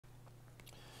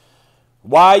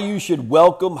Why you should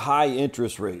welcome high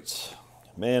interest rates.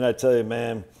 Man, I tell you,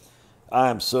 man,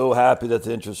 I am so happy that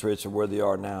the interest rates are where they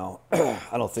are now. I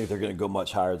don't think they're going to go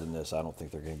much higher than this. I don't think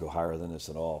they're going to go higher than this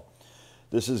at all.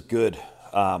 This is good.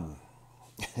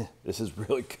 This is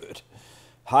really good.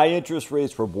 High interest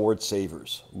rates reward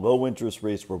savers. Low interest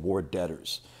rates reward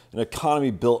debtors. An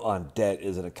economy built on debt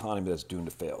is an economy that's doomed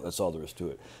to fail. That's all there is to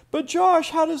it. But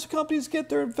Josh, how does companies get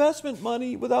their investment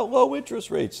money without low interest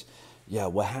rates? Yeah,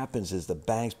 what happens is the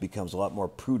banks becomes a lot more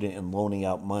prudent in loaning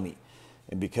out money.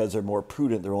 And because they're more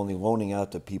prudent, they're only loaning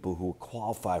out to people who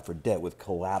qualify for debt with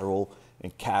collateral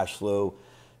and cash flow.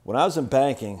 When I was in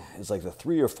banking, it's like the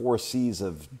 3 or 4 C's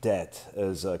of debt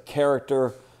as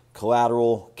character,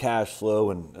 collateral, cash flow,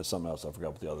 and something else. I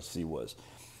forgot what the other C was.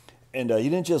 And you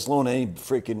didn't just loan any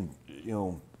freaking,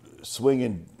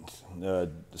 swinging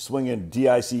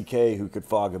DICK who could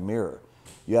fog a mirror.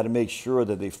 You had to make sure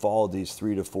that they followed these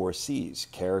 3 to 4 C's: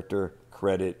 character,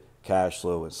 credit, cash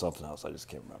flow, and something else. I just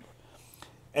can't remember.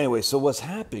 Anyway, so what's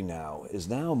happening now is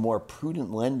more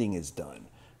prudent lending is done.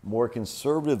 More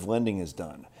conservative lending is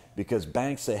done because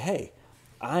banks say, hey,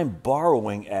 I'm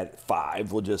borrowing at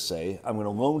 5, we'll just say. I'm going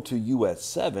to loan to you at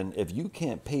 7. If you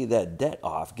can't pay that debt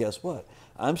off, guess what?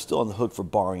 I'm still on the hook for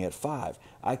borrowing at 5.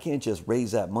 I can't just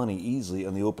raise that money easily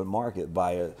on the open market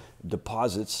via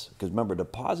deposits, because remember,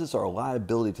 deposits are a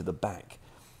liability to the bank.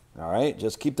 All right,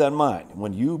 just keep that in mind.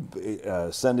 When you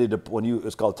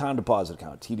it's called time deposit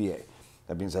account, TDA.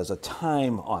 That means there's a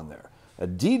time on there. A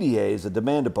DDA is a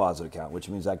demand deposit account, which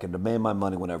means I can demand my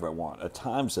money whenever I want. A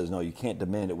time says, no, you can't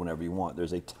demand it whenever you want.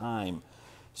 There's a time.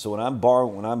 So when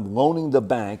I'm loaning the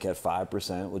bank at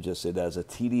 5%, we'll just say that as a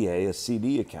TDA, a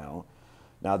CD account.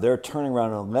 Now they're turning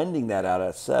around and lending that out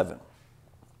at 7.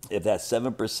 If that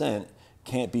 7%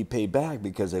 can't be paid back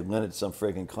because they lent it to some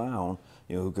friggin' clown,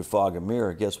 who could fog a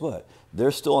mirror, guess what?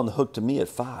 They're still on the hook to me at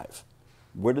 5.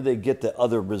 Where do they get the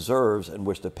other reserves in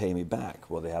which to pay me back?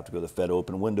 Well, they have to go to the Fed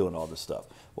open window and all this stuff.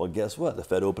 Well, guess what? The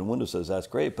Fed open window says that's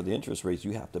great, but the interest rates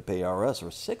you have to pay RS are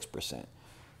 6%.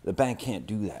 The bank can't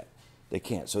do that. They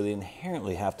can't. So they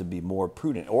inherently have to be more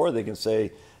prudent. Or they can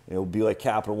say, be like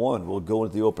Capital One. We'll go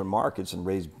into the open markets and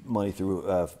raise money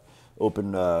through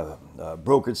open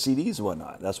brokered CDs and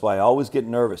whatnot. That's why I always get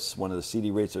nervous when the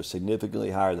CD rates are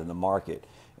significantly higher than the market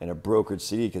in a brokered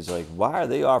CD, because why are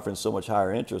they offering so much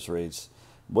higher interest rates?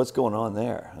 What's going on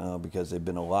there? Because they've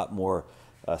been a lot more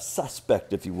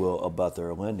suspect, if you will, about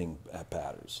their lending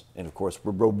patterns. And of course,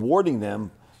 we're rewarding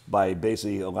them by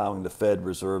basically allowing the Fed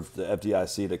Reserve, the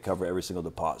FDIC, to cover every single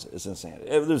deposit. It's insane.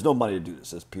 There's no money to do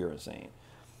this. It's pure insane.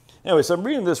 Anyway, so I'm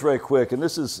reading this right quick, and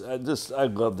this is I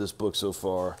love this book so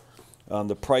far.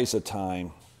 The Price of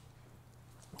Time.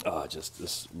 Just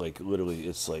this, literally,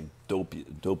 it's like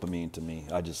dopamine to me.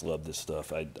 I just love this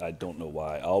stuff. I don't know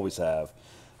why. I always have.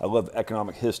 I love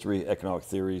economic history, economic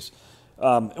theories.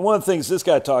 And one of the things this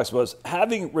guy talks about is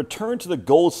having returned to the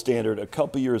gold standard a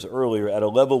couple years earlier at a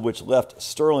level which left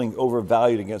sterling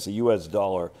overvalued against the U.S.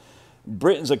 dollar,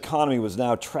 Britain's economy was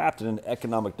now trapped in an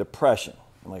economic depression.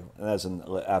 And that's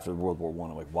after World War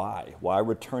I. I'm like, why? Why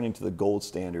returning to the gold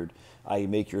standard, i.e.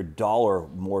 make your dollar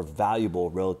more valuable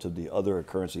relative to the other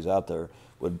currencies out there,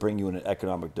 would bring you in an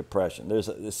economic depression?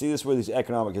 See this where these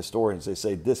economic historians, they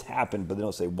say this happened, but they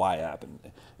don't say why it happened.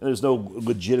 And there's no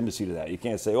legitimacy to that. You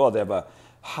can't say, they have a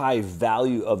high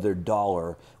value of their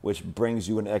dollar, which brings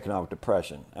you an economic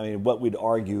depression. I mean, what we'd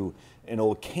argue an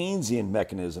old Keynesian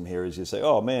mechanism here is you say,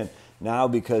 oh man, now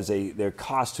because their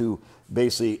cost to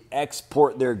basically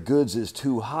export their goods is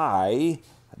too high,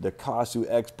 the cost to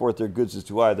export their goods is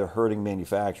too high, they're hurting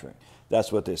manufacturing.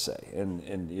 That's what they say.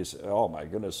 And you say, oh my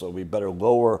goodness, so we better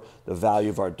lower the value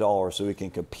of our dollar so we can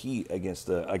compete against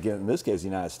again, in this case, the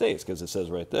United States, because it says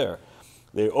right there,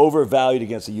 they overvalued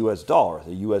against the U.S. dollar.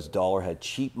 The U.S. dollar had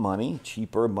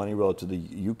cheaper money relative to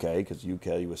the UK, because the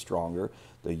UK was stronger.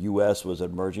 The U.S. was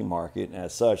an emerging market, and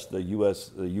as such, the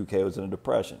UK was in a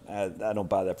depression. I don't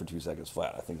buy that for 2 seconds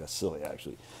flat. I think that's silly,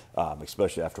 actually,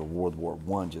 especially after World War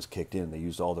I just kicked in. They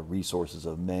used all the resources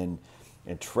of men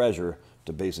and treasure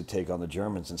to basically take on the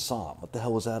Germans and Somme. What the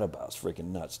hell was that about? It's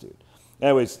freaking nuts, dude.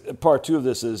 Anyways, part 2 of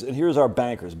this is, and here's our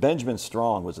bankers. Benjamin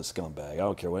Strong was a scumbag. I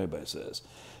don't care what anybody says.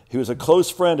 He was a close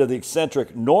friend of the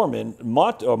eccentric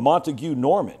Montague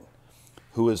Norman,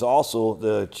 who is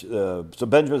also so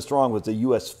Benjamin Strong was the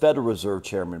U.S. Federal Reserve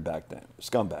chairman back then,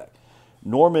 scumbag.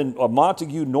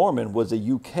 Montague Norman was a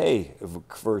UK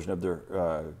version of their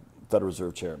Federal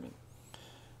Reserve chairman,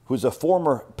 who's a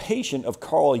former patient of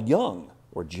Carl Jung,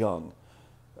 or Jung.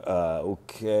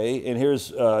 Okay, and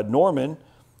here's Norman,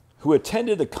 who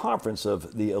attended the conference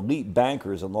of the elite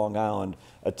bankers in Long Island,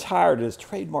 attired in his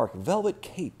trademark velvet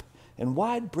cape and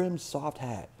wide-brimmed soft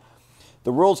hat.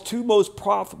 The world's two most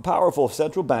powerful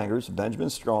central bankers, Benjamin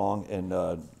Strong and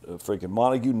freaking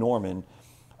Montague Norman,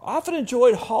 often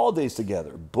enjoyed holidays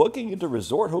together, booking into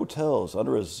resort hotels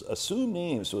under assumed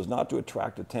names so as not to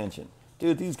attract attention.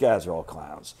 Dude, these guys are all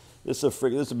clowns. This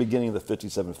is the beginning of the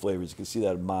 57 flavors. You can see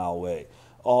that a mile away.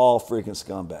 All freaking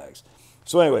scumbags.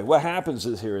 So anyway, what happens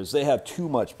is they have too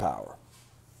much power.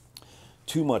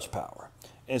 Too much power.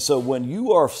 And so when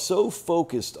you are so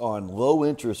focused on low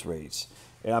interest rates,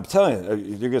 and I'm telling you,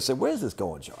 you're going to say, where's this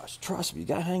going, Josh? Trust me, you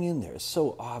got to hang in there. It's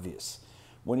so obvious.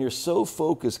 When you're so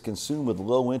focused, consumed with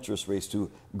low interest rates to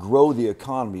grow the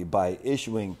economy by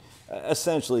issuing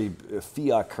essentially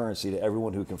fiat currency to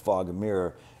everyone who can fog a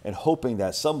mirror and hoping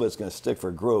that somebody's going to stick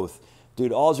for growth,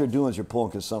 dude, all you're doing is you're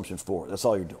pulling consumption forward. That's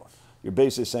all you're doing. You're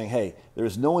basically saying, hey,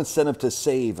 there's no incentive to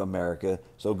save, America,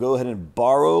 so go ahead and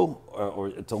borrow or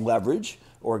to leverage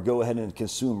or go ahead and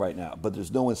consume right now. But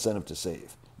there's no incentive to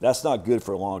save. That's not good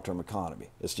for a long-term economy.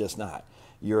 It's just not.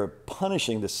 You're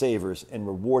punishing the savers and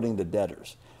rewarding the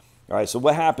debtors. All right, so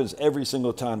what happens every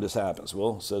single time this happens?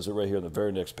 Well, it says it right here on the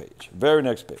very next page. Very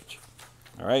next page.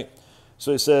 All right,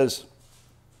 so it says,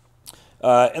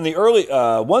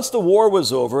 once the war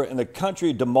was over and the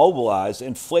country demobilized,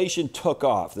 inflation took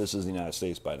off. This is the United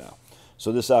States by now.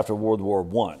 So this after World War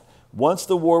I. Once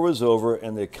the war was over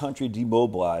and the country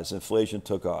demobilized, inflation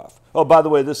took off. Oh, by the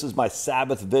way, this is my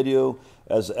Sabbath video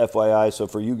as FYI. So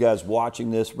for you guys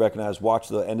watching this, watch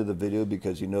the end of the video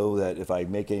because you know that if I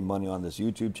make any money on this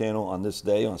YouTube channel on this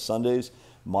day, on Sundays,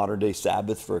 modern day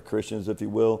Sabbath for Christians, if you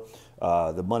will,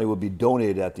 the money will be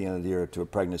donated at the end of the year to a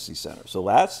pregnancy center. So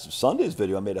last Sunday's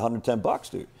video, I made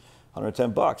 $110, dude.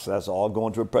 $110. That's all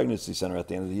going to a pregnancy center at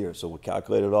the end of the year. So we'll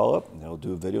calculate it all up, and we'll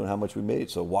do a video on how much we made.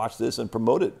 So watch this and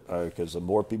promote it, because the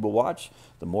more people watch,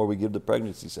 the more we give to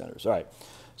pregnancy centers. All right.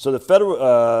 So the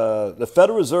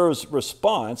Federal Reserve's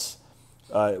response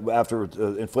after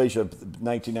inflation of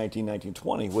 1919,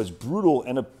 1920 was brutal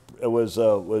and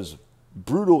was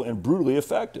brutal and brutally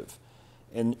effective.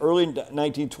 In early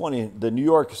 1920, the New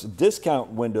York's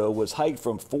discount window was hiked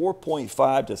from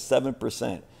 4.5 to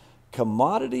 7%.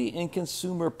 Commodity and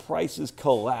consumer prices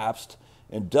collapsed,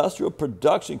 industrial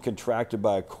production contracted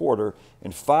by a quarter,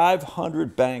 and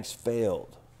 500 banks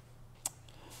failed.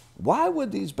 Why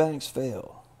would these banks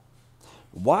fail?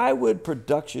 Why would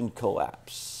production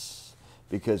collapse?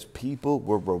 Because people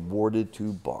were rewarded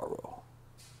to borrow.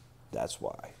 That's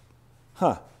why.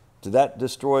 Did that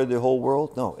destroy the whole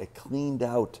world? No, it cleaned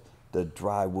out the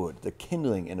dry wood, the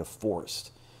kindling in a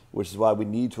forest, which is why we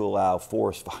need to allow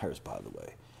forest fires, by the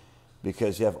way.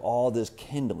 Because you have all this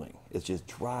kindling. It's just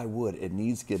dry wood. It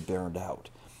needs to get burned out.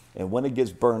 And when it gets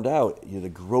burned out, the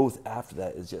growth after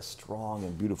that is just strong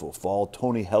and beautiful. Follow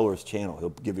Tony Heller's channel. He'll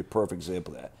give you a perfect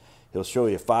example of that. He'll show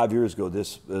you 5 years ago,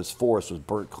 this forest was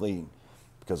burnt clean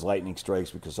because lightning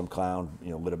strikes, because some clown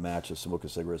lit a match or smoked a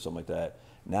cigarette, something like that.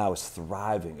 Now it's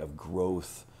thriving of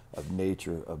growth, of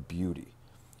nature, of beauty.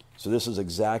 So this is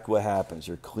exactly what happens.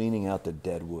 You're cleaning out the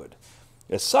dead wood.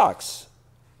 It sucks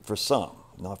for some.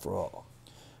 Not for all.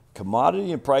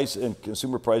 Commodity and price and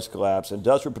consumer price collapse,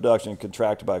 industrial production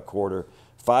contracted by a quarter,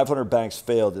 500 banks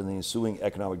failed in the ensuing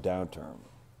economic downturn.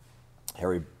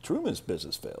 Harry Truman's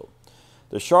business failed.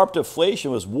 The sharp deflation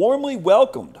was warmly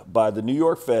welcomed by the New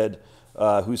York Fed,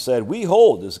 who said, "We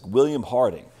hold," this is William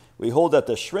Harding, "we hold that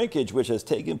the shrinkage which has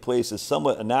taken place is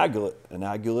somewhat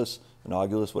analogous,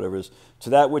 whatever it is,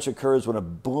 to that which occurs when a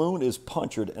balloon is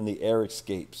punctured and the air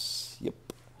escapes." Yep.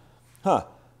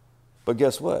 But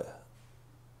guess what?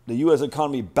 The U.S.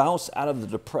 economy bounced out of the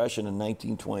Depression in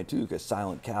 1922 because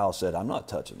Silent Cal said, "I'm not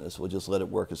touching this. We'll just let it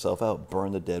work itself out,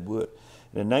 burn the dead wood."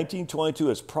 And in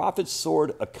 1922, its profits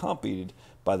soared, accompanied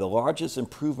by the largest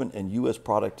improvement in U.S.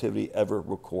 productivity ever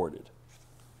recorded.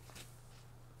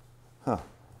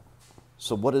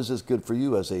 So what is this good for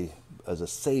you as a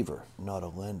saver, not a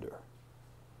lender?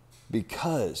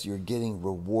 Because you're getting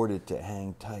rewarded to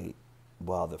hang tight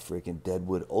while the freaking dead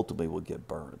wood ultimately will get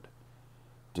burned.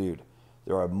 Dude,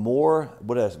 there are more,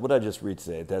 what I just read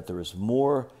today, that there is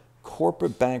more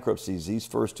corporate bankruptcies these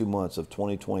first 2 months of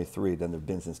 2023 than there have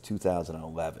been since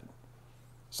 2011.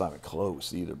 It's not even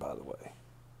close either, by the way.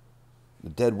 The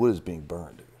dead wood is being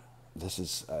burned, dude. This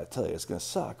is, I tell you, it's going to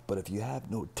suck. But if you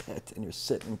have no debt and you're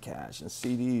sitting in cash and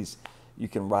CDs, you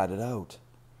can ride it out.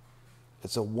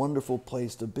 It's a wonderful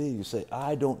place to be. You say,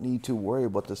 I don't need to worry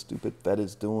what the stupid Fed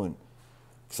is doing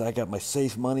because I got my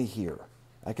safe money here.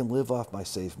 I can live off my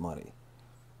safe money.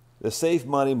 The safe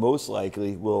money most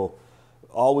likely will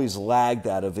always lag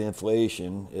that of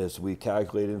inflation as we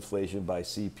calculate inflation by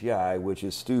CPI, which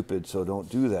is stupid, so don't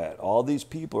do that. All these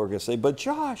people are going to say, but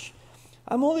Josh,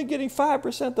 I'm only getting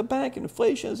 5% at the bank and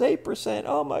inflation is 8%.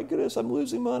 Oh my goodness, I'm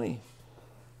losing money.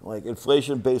 Like,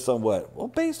 inflation based on what? Well,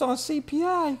 based on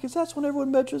CPI, because that's what everyone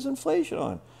measures inflation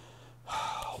on.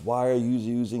 Why are you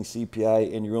using CPI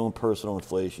in your own personal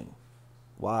inflation?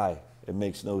 Why? It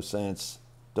makes no sense.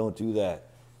 Don't do that.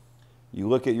 You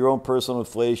look at your own personal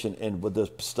inflation and with the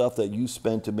stuff that you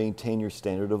spend to maintain your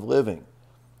standard of living.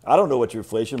 I don't know what your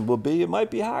inflation will be. It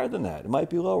might be higher than that. It might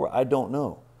be lower. I don't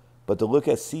know. But to look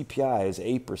at CPI as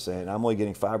 8%, I'm only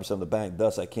getting 5% of the bank,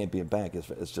 thus I can't be in bank,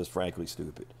 it's just frankly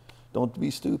stupid. Don't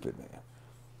be stupid, man.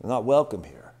 You're not welcome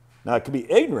here. Now, it could be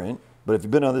ignorant, but if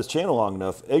you've been on this channel long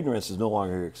enough, ignorance is no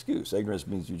longer your excuse. Ignorance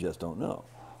means you just don't know.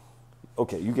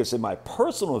 Okay, you can say my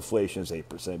personal inflation is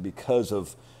 8% because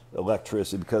of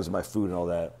electricity, because of my food and all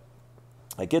that.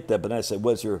 I get that, but then I say,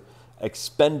 what's your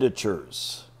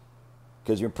expenditures?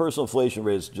 Because your personal inflation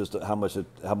rate is just how much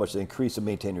they increase and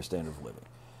maintain your standard of living.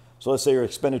 So let's say your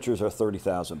expenditures are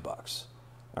 $30,000,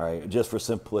 all right, just for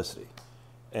simplicity.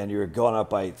 And you're going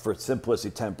up by, for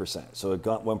simplicity, 10%. So it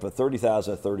went from $30,000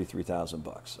 to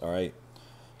 $33,000, all right?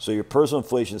 So your personal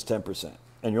inflation is 10%,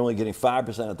 and you're only getting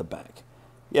 5% at the bank.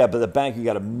 Yeah, but at the bank you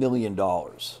got $1 million.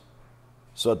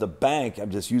 So at the bank, I'm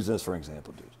just using this for an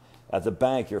example, dude. At the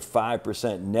bank, your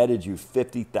 5% netted you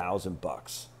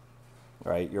 $50,000,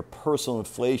 right? Your personal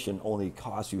inflation only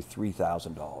cost you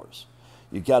 $3,000.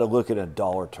 You got to look at it in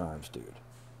dollar terms, dude.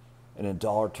 And in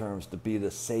dollar terms, to be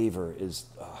the saver is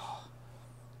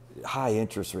high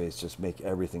interest rates just make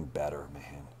everything better,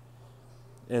 man.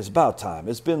 And it's about time.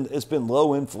 It's been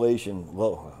low inflation,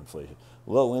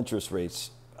 low interest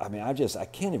rates. I mean, I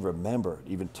can't even remember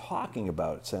even talking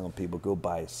about it, telling people go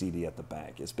buy a CD at the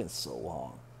bank. It's been so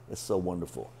long. It's so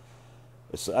wonderful.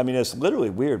 It's literally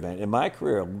weird, man. In my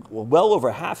career, well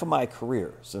over half of my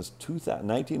career, since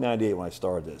 1998 when I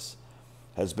started this,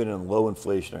 has been in low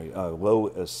inflationary,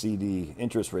 low CD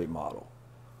interest rate model,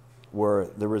 where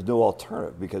there was no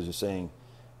alternative because you're saying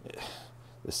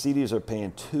the CDs are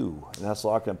paying 2, and that's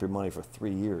locking up your money for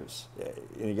 3 years.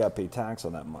 And you got to pay tax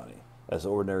on that money as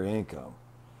ordinary income.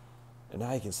 And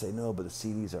now you can say, no, but the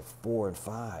CDs are 4 and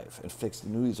 5, and fixed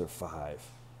annuities are 5.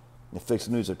 And fixed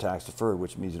annuities are tax deferred,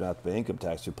 which means you don't have to pay income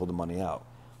tax, you pull the money out.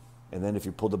 And then if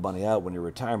you pull the money out when you're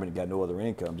retirement, you got no other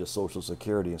income, just Social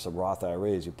Security and some Roth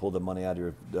IRAs, you pull the money out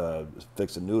of your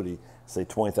fixed annuity, say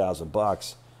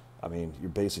 $20,000, I mean, you're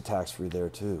basically tax-free there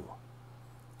too.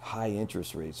 High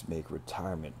interest rates make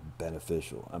retirement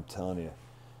beneficial. I'm telling you,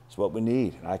 it's what we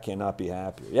need. I cannot be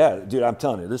happier. Yeah, dude, I'm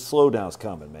telling you, this slowdown's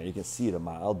coming, man. You can see it in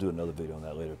I'll do another video on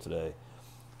that later today.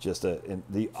 Just in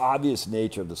the obvious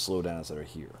nature of the slowdowns that are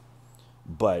here.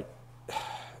 But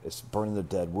it's burning the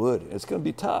dead wood. It's going to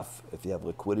be tough. If you have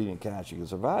liquidity and cash, you can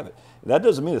survive it. And that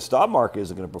doesn't mean the stock market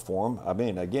isn't going to perform. I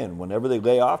mean, again, whenever they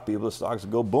lay off people, the stocks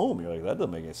will go boom. You're like, that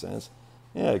doesn't make any sense.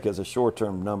 Yeah, because the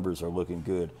short-term numbers are looking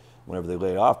good whenever they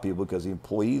lay off people because the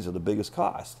employees are the biggest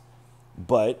cost.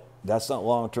 But that's not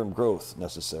long-term growth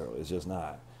necessarily. It's just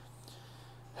not.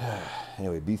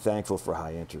 Anyway, be thankful for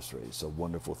high interest rates. It's a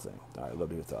wonderful thing. All right,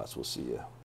 love your thoughts. We'll see you.